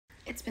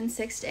It's been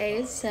 6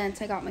 days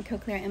since I got my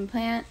cochlear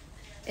implant.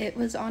 It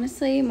was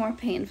honestly more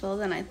painful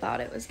than I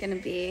thought it was gonna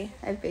be.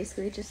 I've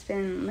basically just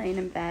been laying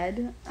in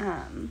bed,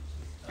 and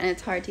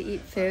it's hard to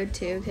eat food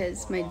too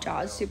because my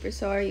jaw's super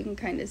sore. You can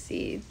kind of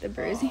see the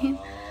bruising.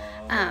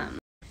 And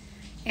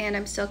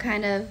I'm still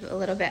kind of a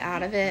little bit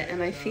out of it,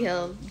 and I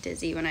feel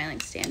dizzy when I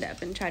like stand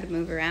up and try to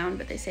move around,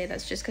 but they say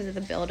that's just because of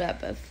the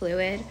buildup of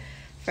fluid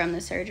from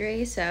the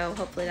surgery, so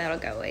hopefully that'll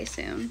go away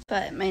soon.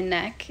 But my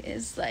neck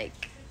is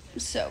like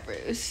so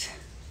bruised.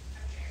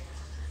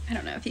 I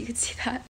don't know if you could see that.